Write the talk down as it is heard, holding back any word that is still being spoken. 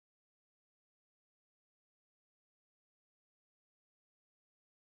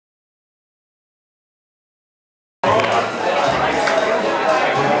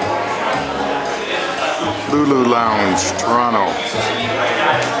Lounge Toronto.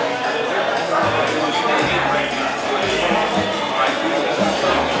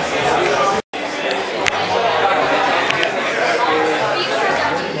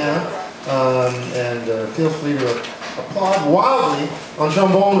 Feel free to applaud wildly on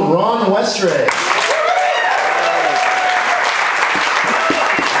trombone, Ron Westray.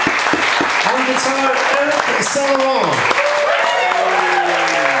 On guitar, Eric Celerone.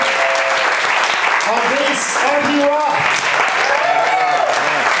 On bass, R.P. Rock.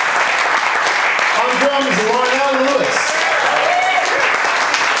 On drums, Lionel Lewis.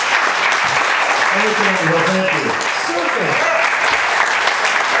 Thank you.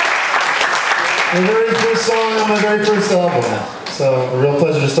 The very first song on my very first album. So a real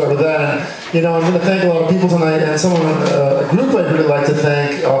pleasure to start with that. And you know, I'm going to thank a lot of people tonight, and someone, a group I'd really like to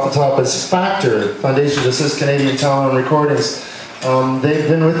thank off the top is Factor, Foundation to Assist Canadian Talent on Recordings. They've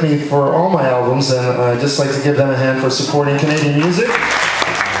been with me for all my albums, and I'd just like to give them a hand for supporting Canadian music.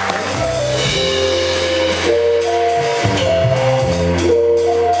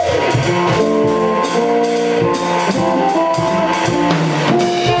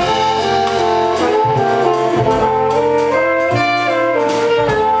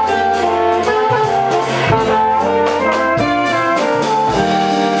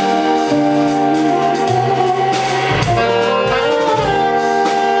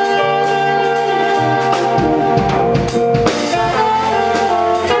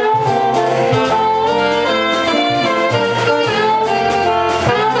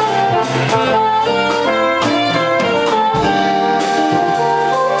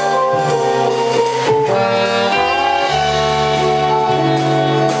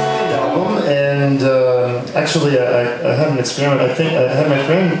 Actually, I had an experiment. I think I had my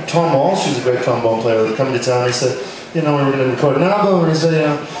friend Tom Walsh, who's a great trombone player, come to town. He said, you know, we were going to record an album, and he said,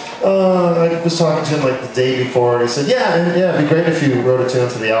 I was talking to him like the day before, and he said, yeah, it'd be great if you wrote a tune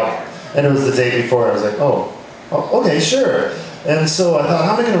for the album. And it was the day before. I was like, oh okay, sure. And so I thought,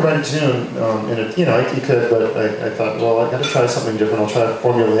 how am I going to write a tune? You know, you could, but I thought, well, I got to try something different. I'll try a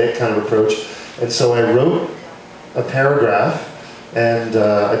formulaic kind of approach. And so I wrote a paragraph, and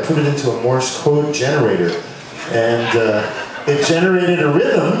I put it into a Morse code generator. And it generated a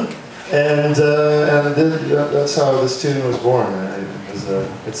rhythm, and that's how this tune was born.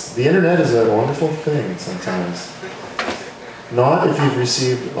 The internet is a wonderful thing sometimes. Not if you've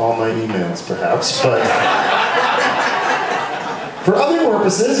received all my emails, perhaps, but for other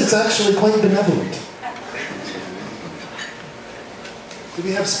purposes, it's actually quite benevolent. Do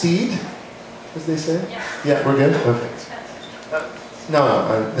we have speed, as they say? Yeah, we're good? Okay.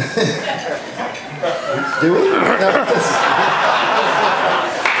 No. Do we? No,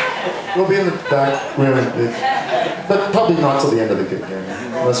 we'll be in the back room, but probably not till the end of the gig,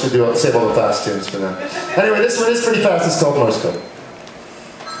 unless we save all the fast tunes for now. Anyway, this one is pretty fast. It's called Morse code.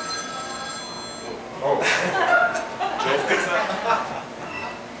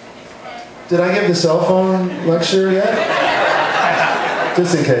 Did I give the cell phone lecture yet?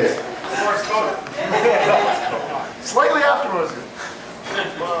 Just in case. Slightly afterwards.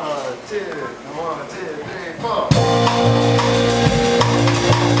 1, 2, 3, 4.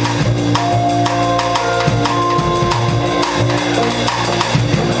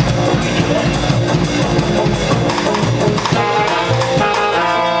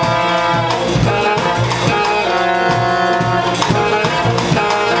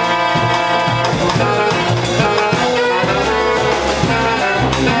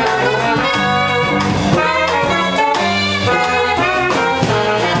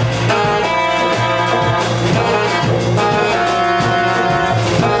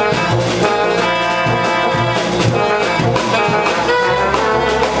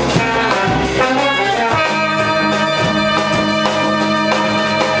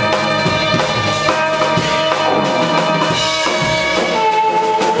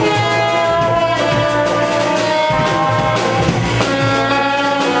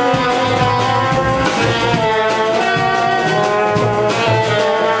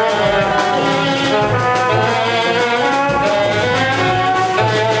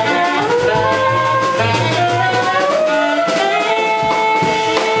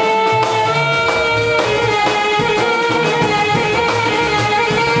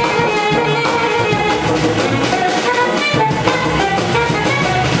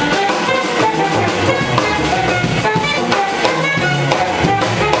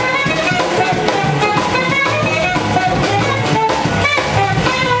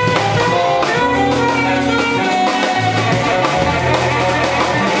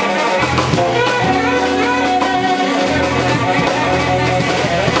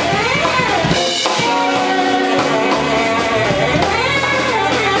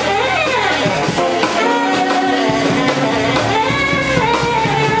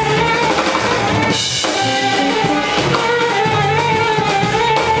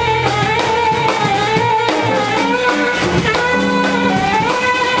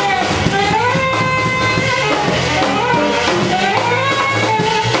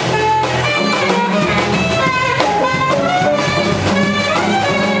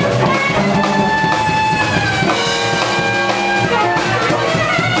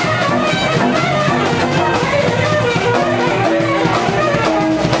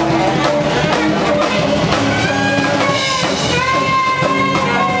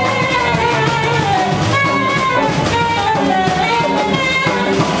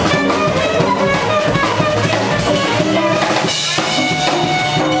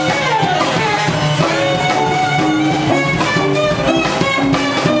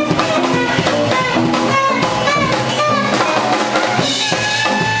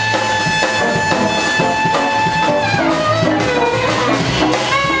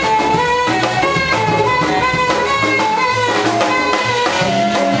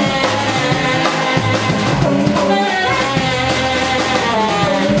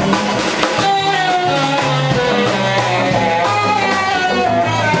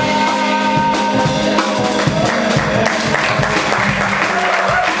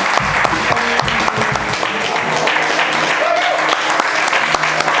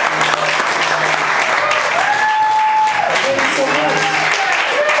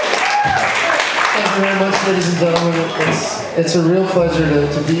 ladies and gentlemen. It's a real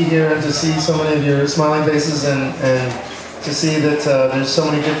pleasure to be here and to see so many of your smiling faces and to see that there's so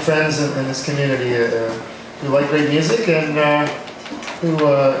many good friends in this community who like great music and who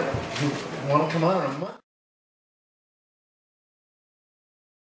want to come out on a